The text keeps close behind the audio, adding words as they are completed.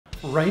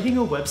Writing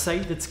a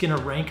website that's going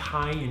to rank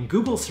high in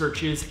Google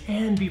searches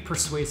and be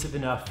persuasive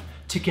enough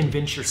to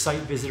convince your site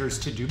visitors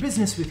to do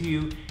business with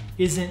you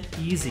isn't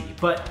easy,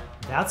 but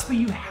that's what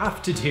you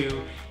have to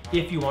do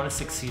if you want to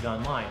succeed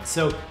online.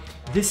 So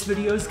this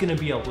video is going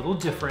to be a little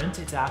different.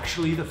 It's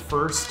actually the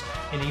first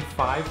in a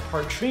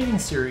 5-part training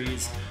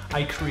series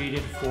I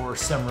created for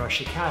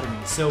SEMrush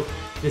Academy. So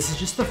this is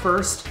just the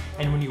first,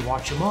 and when you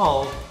watch them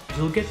all,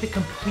 you'll get the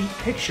complete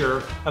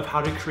picture of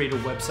how to create a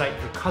website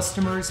your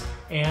customers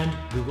and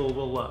Google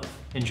will love.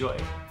 Enjoy.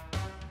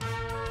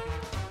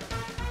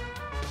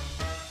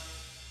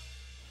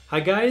 Hi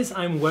guys,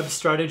 I'm web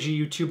strategy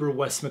YouTuber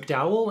Wes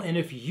McDowell, and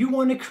if you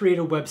want to create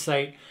a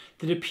website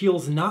that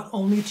appeals not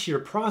only to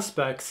your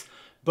prospects,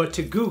 but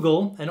to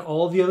Google and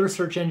all the other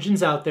search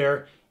engines out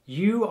there,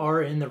 you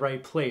are in the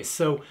right place.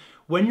 So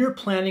when you're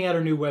planning out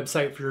a new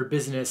website for your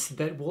business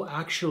that will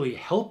actually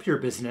help your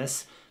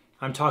business,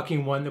 I'm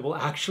talking one that will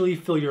actually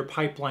fill your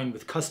pipeline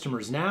with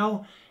customers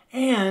now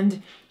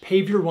and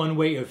pave your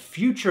runway of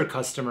future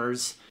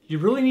customers, you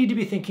really need to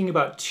be thinking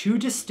about two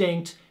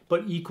distinct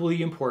but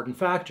equally important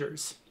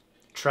factors: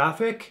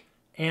 traffic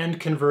and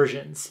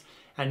conversions.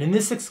 And in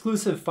this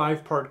exclusive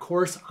 5-part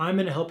course, I'm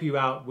going to help you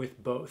out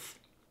with both.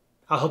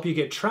 I'll help you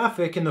get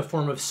traffic in the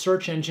form of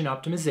search engine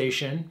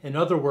optimization. In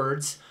other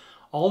words,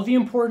 all the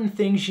important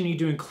things you need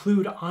to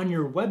include on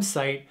your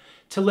website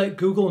to let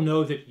Google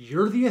know that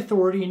you're the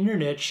authority in your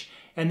niche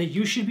and that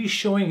you should be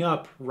showing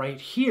up right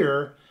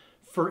here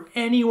for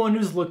anyone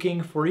who's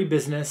looking for a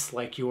business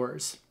like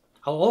yours.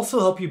 I'll also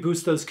help you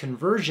boost those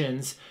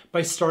conversions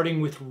by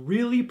starting with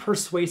really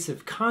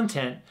persuasive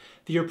content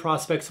that your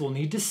prospects will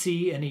need to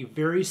see in a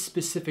very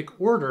specific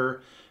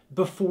order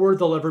before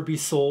they'll ever be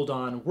sold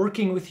on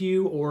working with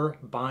you or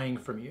buying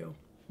from you.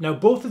 Now,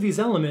 both of these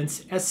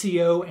elements,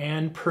 SEO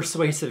and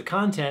persuasive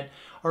content,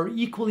 are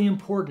equally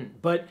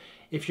important, but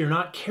if you're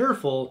not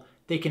careful,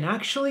 they can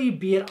actually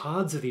be at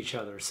odds with each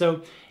other.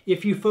 So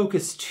if you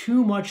focus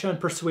too much on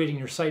persuading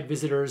your site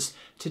visitors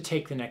to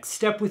take the next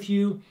step with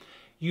you,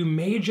 you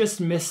may just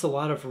miss a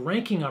lot of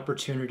ranking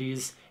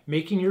opportunities,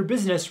 making your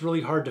business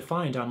really hard to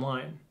find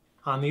online.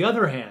 On the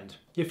other hand,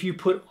 if you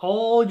put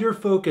all your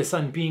focus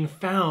on being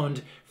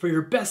found for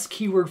your best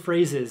keyword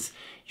phrases,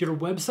 your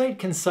website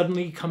can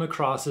suddenly come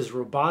across as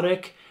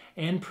robotic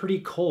and pretty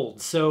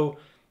cold. So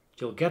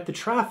you'll get the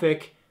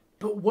traffic,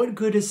 but what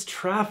good is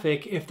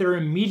traffic if they're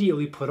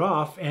immediately put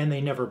off and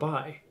they never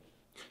buy?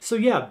 So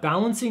yeah,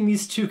 balancing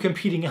these two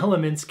competing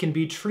elements can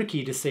be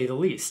tricky to say the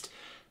least.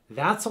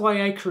 That's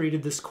why I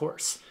created this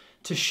course,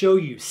 to show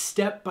you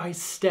step by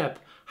step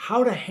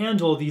how to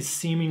handle these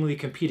seemingly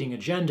competing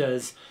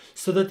agendas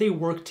so that they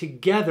work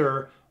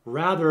together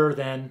rather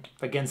than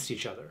against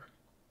each other.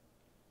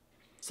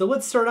 So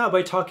let's start out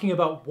by talking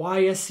about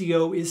why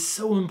SEO is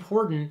so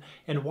important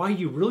and why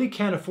you really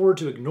can't afford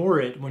to ignore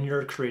it when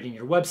you're creating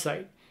your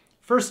website.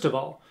 First of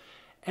all,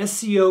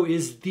 SEO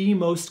is the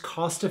most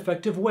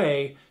cost-effective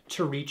way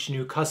to reach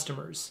new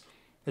customers.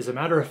 As a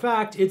matter of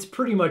fact, it's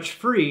pretty much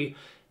free,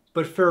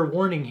 but fair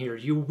warning here,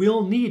 you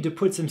will need to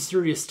put some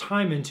serious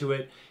time into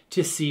it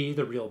to see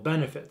the real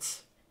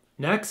benefits.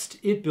 Next,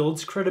 it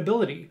builds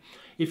credibility.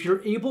 If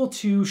you're able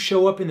to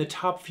show up in the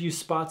top few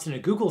spots in a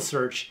Google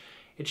search,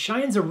 it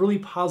shines a really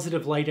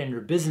positive light on your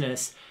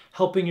business,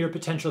 helping your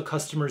potential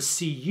customers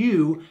see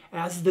you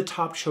as the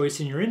top choice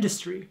in your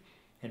industry.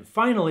 And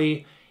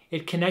finally,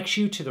 it connects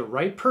you to the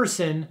right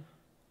person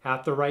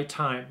at the right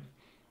time.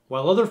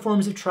 While other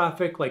forms of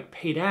traffic, like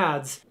paid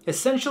ads,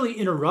 essentially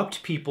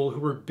interrupt people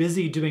who are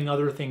busy doing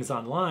other things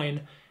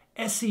online,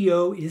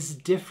 SEO is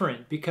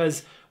different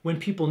because when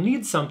people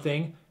need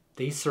something,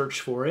 they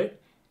search for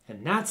it,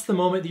 and that's the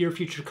moment that your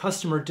future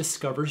customer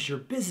discovers your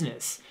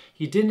business.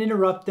 You didn't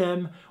interrupt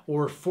them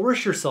or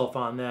force yourself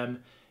on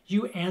them.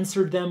 You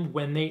answered them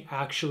when they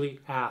actually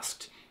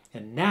asked.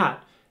 And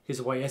that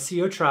is why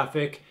SEO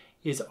traffic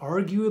is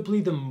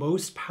arguably the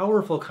most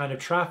powerful kind of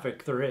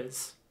traffic there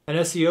is. And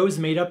SEO is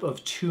made up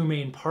of two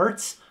main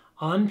parts: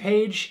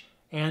 on-page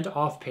and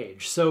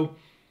off-page. So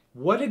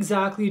what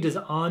exactly does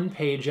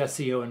on-page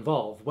SEO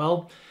involve?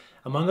 Well,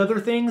 among other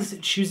things,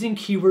 choosing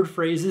keyword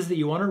phrases that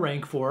you want to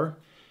rank for,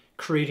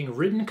 creating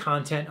written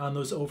content on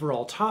those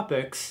overall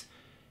topics,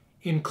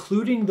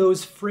 including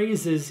those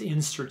phrases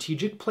in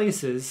strategic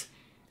places,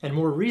 and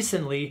more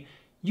recently,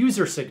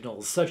 user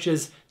signals such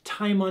as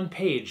time on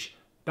page,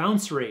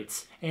 bounce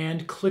rates,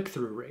 and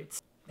click-through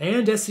rates.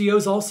 And SEO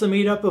is also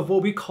made up of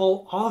what we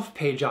call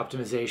off-page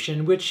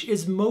optimization, which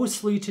is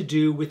mostly to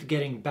do with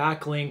getting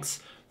backlinks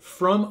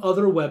from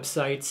other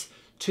websites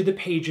to the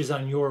pages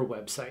on your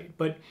website.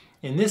 But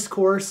in this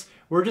course,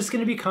 we're just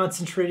going to be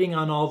concentrating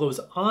on all those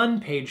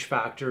on-page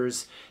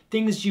factors,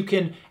 things you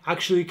can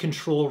actually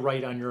control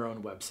right on your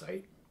own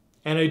website.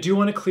 And I do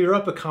want to clear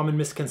up a common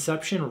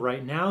misconception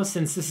right now,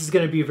 since this is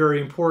going to be very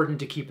important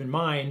to keep in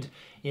mind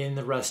in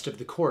the rest of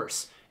the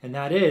course. And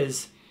that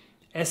is,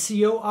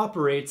 SEO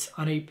operates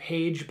on a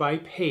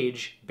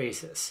page-by-page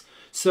basis.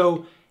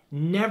 So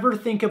never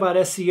think about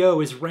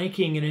SEO as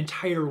ranking an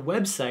entire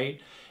website,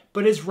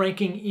 but as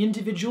ranking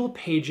individual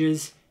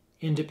pages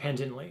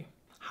independently.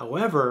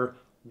 However,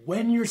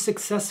 when you're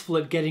successful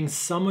at getting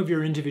some of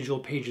your individual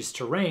pages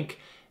to rank,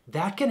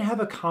 that can have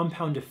a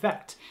compound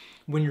effect.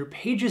 When your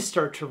pages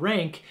start to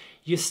rank,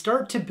 you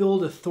start to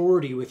build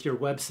authority with your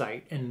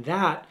website, and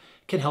that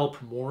can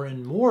help more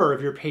and more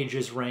of your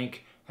pages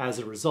rank as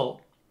a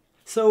result.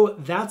 So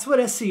that's what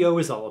SEO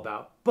is all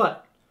about.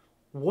 But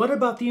what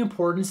about the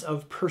importance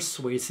of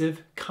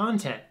persuasive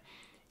content?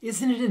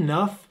 Isn't it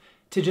enough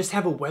to just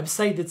have a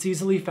website that's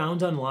easily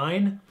found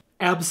online?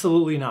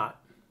 Absolutely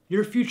not.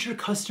 Your future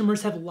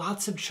customers have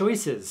lots of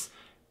choices.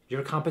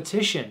 Your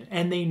competition,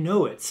 and they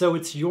know it. So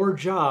it's your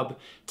job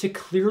to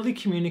clearly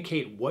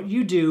communicate what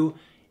you do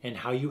and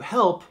how you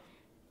help,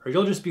 or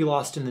you'll just be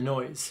lost in the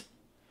noise.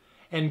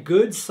 And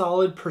good,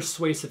 solid,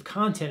 persuasive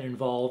content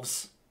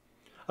involves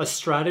a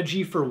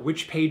strategy for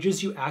which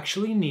pages you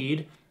actually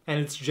need, and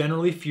it's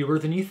generally fewer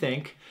than you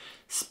think,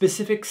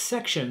 specific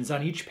sections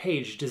on each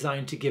page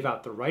designed to give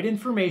out the right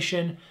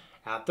information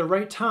at the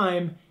right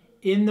time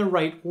in the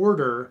right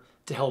order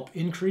to help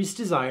increase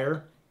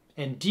desire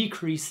and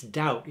decrease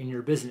doubt in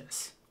your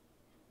business.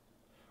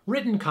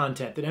 Written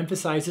content that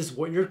emphasizes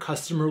what your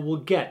customer will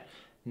get,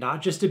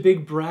 not just a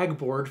big brag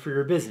board for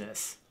your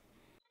business.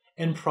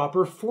 And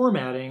proper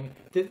formatting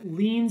that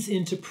leans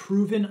into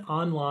proven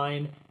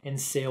online and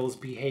sales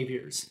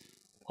behaviors.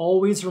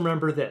 Always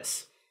remember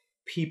this: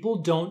 people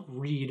don't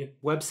read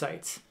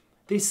websites.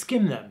 They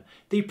skim them,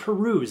 they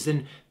peruse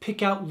and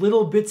pick out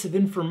little bits of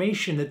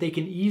information that they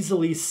can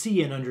easily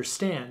see and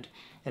understand.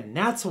 And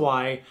that's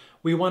why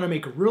we want to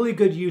make really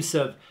good use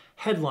of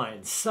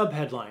headlines,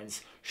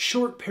 subheadlines,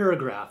 short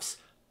paragraphs,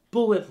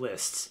 bullet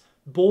lists,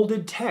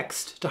 bolded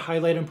text to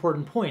highlight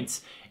important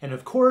points, and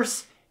of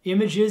course,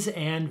 images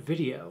and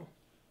video.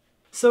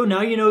 So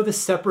now you know the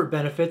separate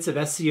benefits of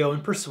SEO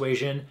and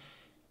persuasion,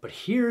 but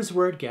here's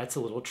where it gets a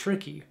little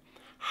tricky.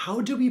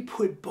 How do we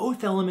put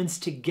both elements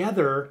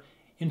together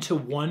into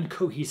one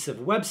cohesive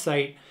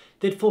website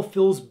that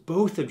fulfills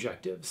both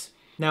objectives?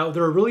 Now,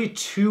 there are really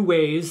two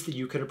ways that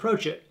you could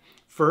approach it.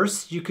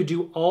 First, you could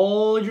do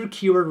all your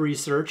keyword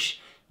research,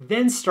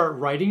 then start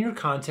writing your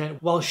content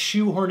while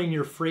shoehorning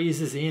your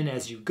phrases in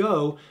as you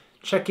go,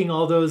 checking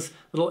all those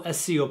little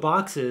SEO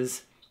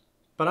boxes.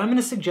 But I'm going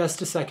to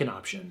suggest a second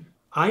option.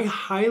 I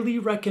highly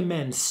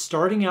recommend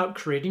starting out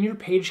creating your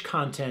page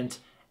content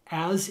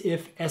as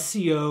if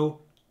SEO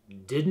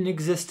didn't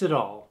exist at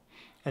all.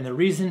 And the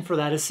reason for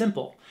that is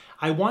simple.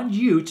 I want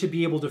you to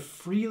be able to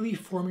freely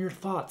form your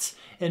thoughts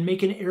and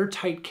make an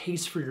airtight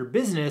case for your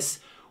business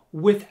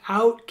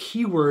without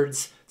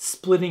keywords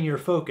splitting your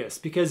focus.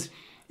 Because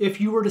if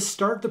you were to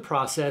start the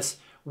process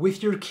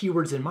with your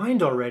keywords in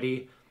mind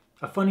already,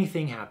 a funny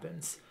thing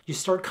happens. You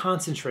start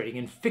concentrating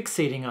and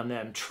fixating on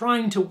them,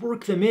 trying to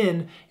work them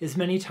in as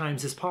many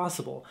times as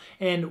possible.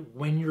 And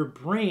when your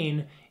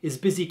brain is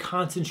busy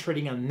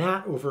concentrating on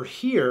that over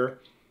here,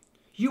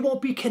 you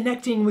won't be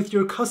connecting with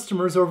your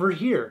customers over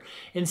here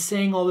and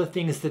saying all the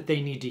things that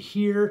they need to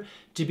hear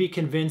to be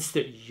convinced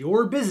that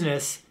your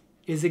business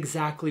is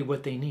exactly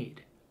what they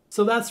need.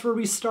 So that's where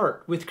we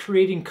start, with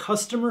creating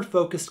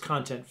customer-focused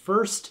content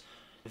first.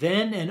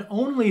 Then and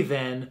only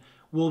then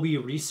will we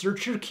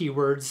research your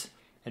keywords.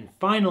 And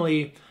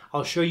finally,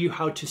 I'll show you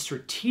how to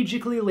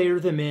strategically layer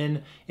them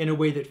in a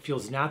way that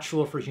feels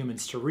natural for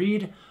humans to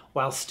read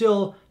while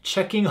still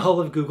checking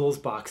all of Google's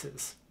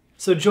boxes.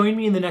 So join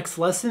me in the next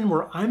lesson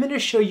where I'm going to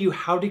show you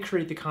how to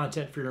create the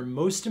content for your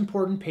most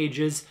important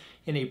pages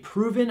in a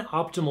proven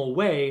optimal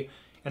way.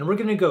 And we're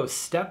going to go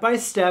step by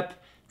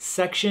step,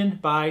 section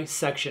by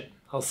section.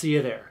 I'll see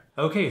you there.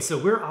 Okay, so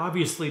we're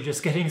obviously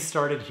just getting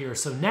started here.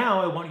 So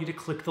now I want you to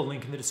click the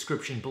link in the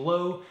description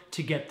below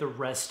to get the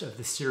rest of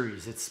the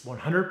series. It's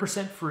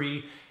 100%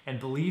 free. And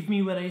believe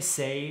me when I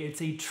say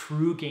it's a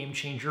true game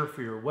changer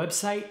for your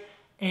website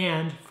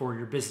and for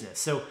your business.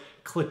 So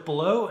click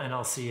below and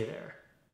I'll see you there.